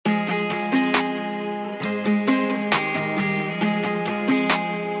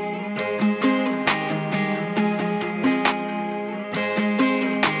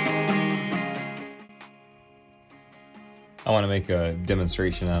make a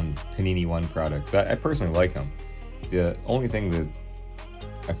demonstration on Panini One products. I personally like them. The only thing that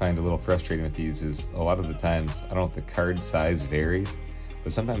I find a little frustrating with these is a lot of the times, I don't know if the card size varies,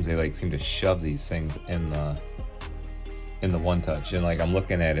 but sometimes they like seem to shove these things in the One Touch, and like I'm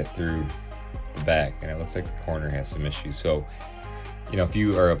looking at it through the back and it looks like the corner has some issues. So, you know, if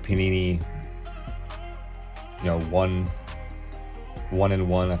you are a Panini, you know, one and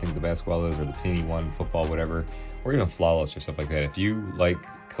one, I think the basketball is, or the Panini One football, whatever, or even Flawless or stuff like that. If you like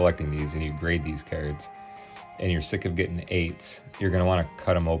collecting these and you grade these cards and you're sick of getting 8s, you're gonna want to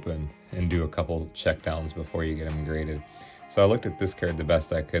cut them open and do a couple check downs before you get them graded. So I looked at this card the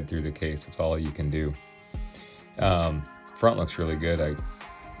best I could through the case. It's all you can do. Front looks really good. I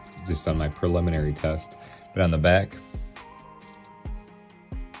just done my preliminary test, but on the back,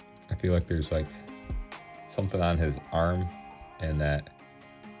 I feel like there's like something on his arm, and that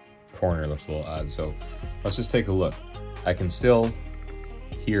corner looks a little odd. So let's just take a look. I can still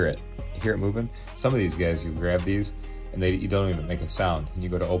hear it moving. Some of these guys, you grab these and you don't even make a sound, and you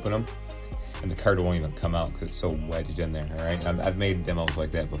go to open them and the card won't even come out because it's so wedged in there. All right, I've made demos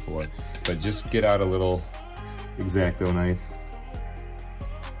like that before, but just get out a little X-Acto knife.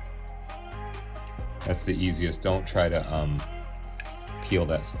 That's the easiest. Don't try to peel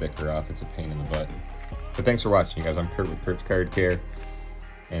that sticker off. It's a pain in the butt. But thanks for watching, you guys. I'm Kurt with Kurt's Card Care,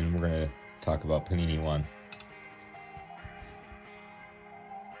 and we're gonna talk about Panini One.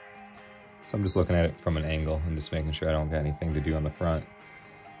 So I'm just looking at it from an angle and just making sure I don't got anything to do on the front.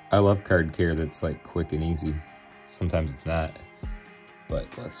 I love card care that's like quick and easy. Sometimes it's not, but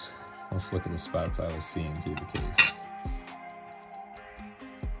let's look at the spots I was seeing through the case.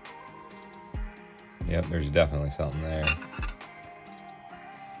 Yep, there's definitely something there.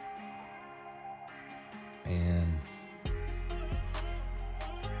 And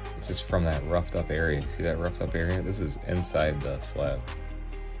it's just from that roughed up area. See that roughed up area? This is inside the slab.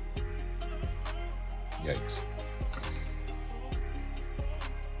 Yikes.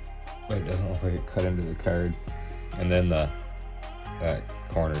 But it doesn't look like it cut into the card. And then that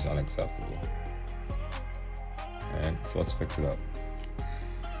corner is unacceptable. Alright, so let's fix it up.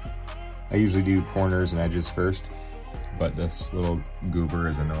 I usually do corners and edges first, but this little goober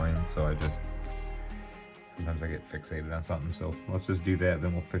is annoying, so sometimes I get fixated on something. So let's just do that,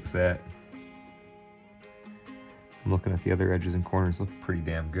 then we'll fix that. I'm looking at the other edges and corners, look pretty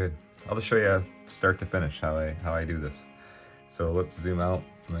damn good. I'll just show you start to finish how I do this. So let's zoom out.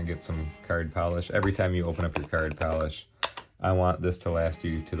 I'm gonna get some card polish. Every time you open up your card polish, I want this to last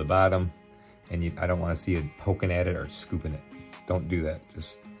you to the bottom, and I don't want to see it poking at it or scooping it. Don't do that.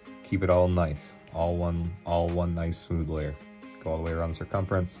 Just keep it all nice, all one nice smooth layer. Go all the way around the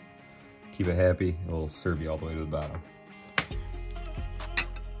circumference. Keep it happy. It will serve you all the way to the bottom.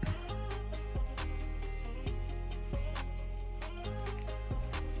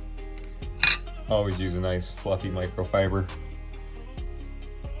 Always use a nice fluffy microfiber.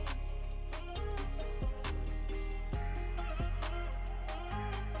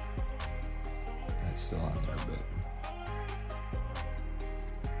 That's still on there a bit.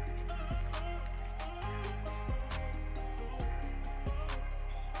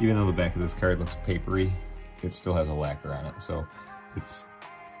 Even though the back of this card looks papery, it still has a lacquer on it, so it's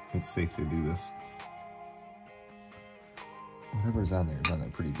safe to do this. Whatever's on there is on there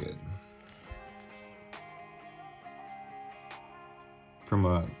pretty good. From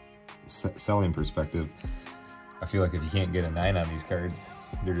a selling perspective, I feel like if you can't get a 9 on these cards,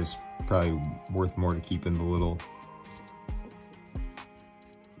 they're just probably worth more to keep in the little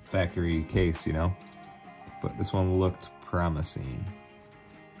factory case, you know? But this one looked promising.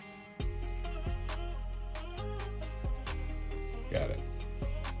 Got it.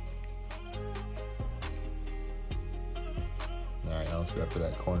 All right, now let's go after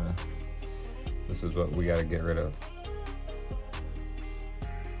that corner. This is what we got to get rid of.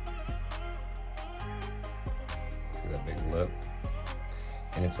 See that big lip?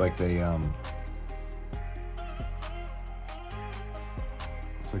 And it's like they,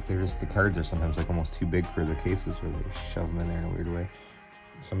 it's like the cards are sometimes like almost too big for the cases, where they shove them in there in a weird way.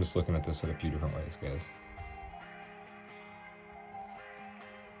 So I'm just looking at this in a few different ways, guys.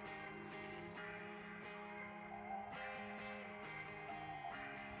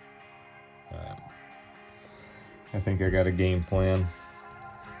 I think I got a game plan.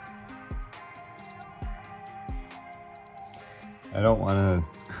 I don't want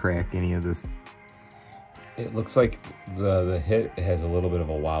to crack any of this. It looks like the hit has a little bit of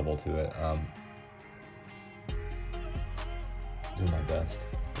a wobble to it. Do my best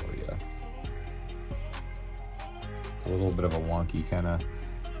for you. It's a little bit of a wonky kind of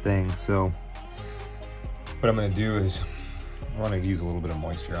thing. So what I'm going to do is I want to use a little bit of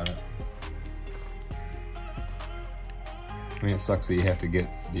moisture on it. I mean, it sucks that you have to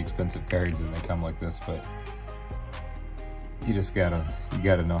get the expensive cards and they come like this, but you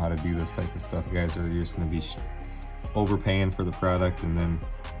gotta know how to do this type of stuff, guys, or you're just gonna be overpaying for the product and then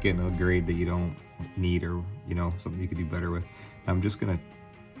getting a grade that you don't need, or you know, something you could do better with. I'm just gonna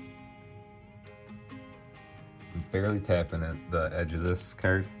barely tapping at the edge of this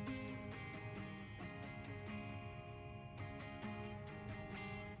card.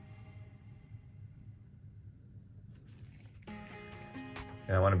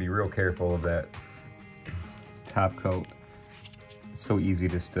 And I want to be real careful of that top coat. It's so easy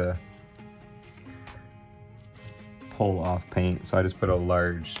just to pull off paint. So I just put a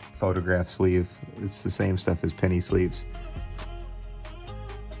large photograph sleeve. It's the same stuff as penny sleeves,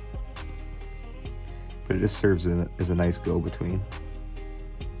 but it just serves as a nice go-between.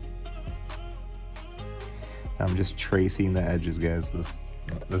 I'm just tracing the edges, guys. This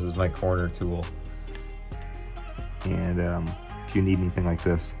is my corner tool, and if you need anything like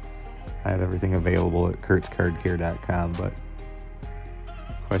this, I have everything available at kurtzcardcare.com. But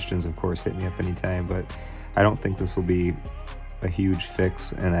questions, of course, hit me up anytime. But I don't think this will be a huge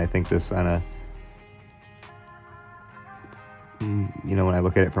fix, and I think this on a, you know, when I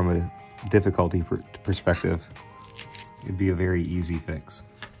look at it from a difficulty perspective, it'd be a very easy fix.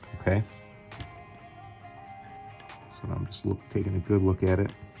 Okay, so I'm just taking a good look at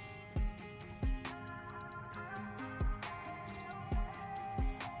it.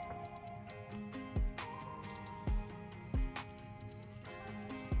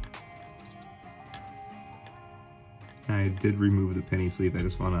 I did remove the penny sleeve. I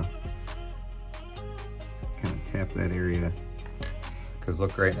just want to kind of tap that area, because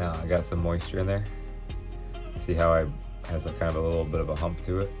look, right now I got some moisture in there. See how it has a kind of a little bit of a hump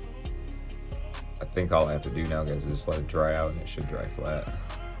to it? I think all I have to do now, guys, is just let it dry out, and it should dry flat.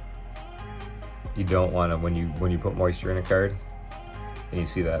 You don't want to, when you put moisture in a card and you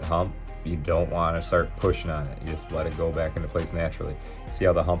see that hump, you don't want to start pushing on it. You just let it go back into place naturally. See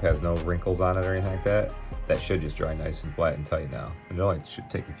how the hump has no wrinkles on it or anything like that? That should just dry nice and flat and tight now. It only should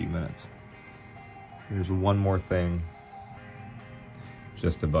take a few minutes. There's one more thing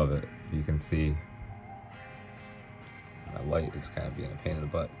just above it. You can see my light is kind of being a pain in the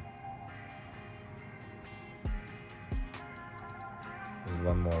butt. There's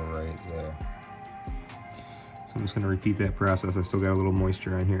one more right there. So I'm just going to repeat that process. I still got a little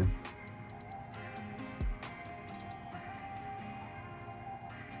moisture on here.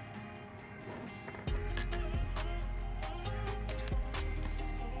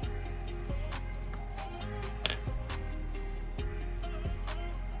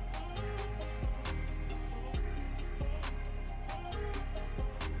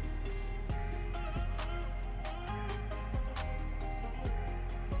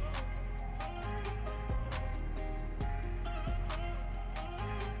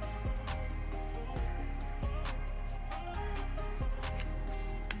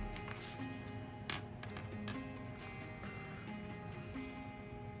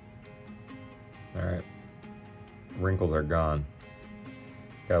 All right, wrinkles are gone.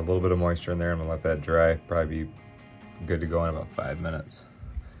 Got a little bit of moisture in there. I'm gonna let that dry. Probably be good to go in about 5 minutes.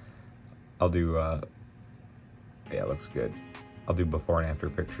 I'll do, yeah, it looks good. I'll do before and after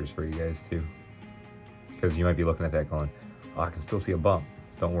pictures for you guys too, because you might be looking at that going, oh, I can still see a bump.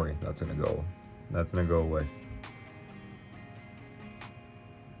 Don't worry, that's gonna go away.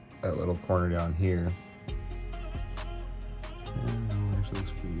 That little corner down here, actually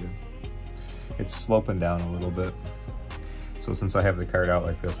looks pretty good. It's sloping down a little bit. So since I have the card out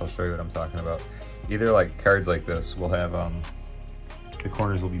like this, I'll show you what I'm talking about. Either like cards like this will have, the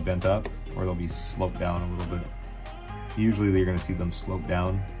corners will be bent up, or they'll be sloped down a little bit. Usually you're gonna see them slope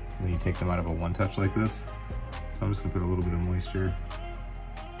down when you take them out of a one touch like this. So I'm just gonna put a little bit of moisture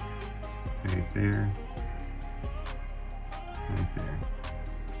right there, right there.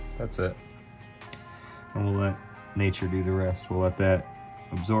 That's it. And we'll let nature do the rest. We'll let that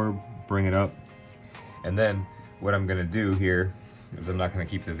absorb, bring it up. And then what I'm gonna do here is I'm not gonna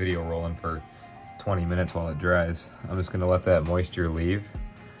keep the video rolling for 20 minutes while it dries. I'm just gonna let that moisture leave,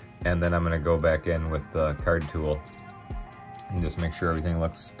 and then I'm gonna go back in with the card tool and just make sure everything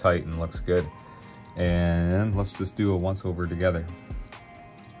looks tight and looks good. And let's just do a once over together.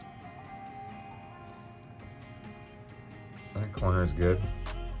 That corner's good.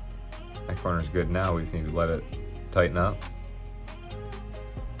 That corner's good now. We just need to let it tighten up.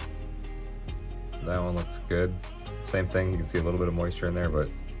 That one looks good. Same thing, you can see a little bit of moisture in there, but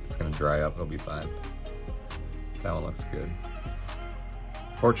it's gonna dry up, it'll be fine. That one looks good.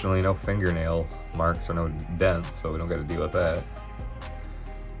 Fortunately, no fingernail marks or no dents, so we don't got to deal with that.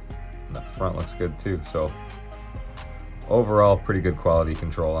 And the front looks good too, so overall pretty good quality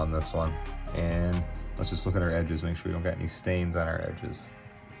control on this one. And let's just look at our edges, make sure we don't got any stains on our edges.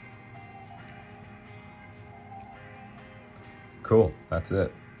 Cool, that's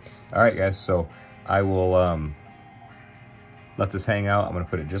it. All right, guys, so I will let this hang out. I'm gonna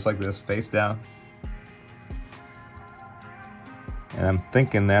put it just like this, face down. And I'm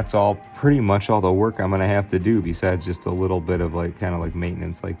thinking that's all, pretty much all the work I'm gonna have to do, besides just a little bit of like, kind of like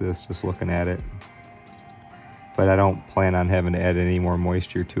maintenance like this, just looking at it. But I don't plan on having to add any more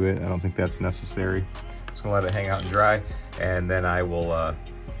moisture to it. I don't think that's necessary. Just gonna let it hang out and dry, and then I will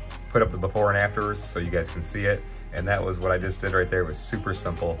put up the before and afters so you guys can see it. And that was what I just did right there. It was super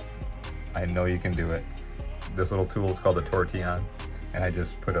simple. I know you can do it. This little tool is called the Tortillon, and I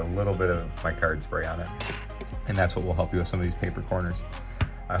just put a little bit of my card spray on it. And that's what will help you with some of these paper corners.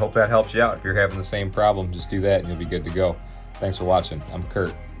 I hope that helps you out. If you're having the same problem, just do that and you'll be good to go. Thanks for watching. I'm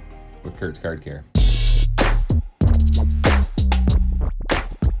Kurt with Kurt's Card Care.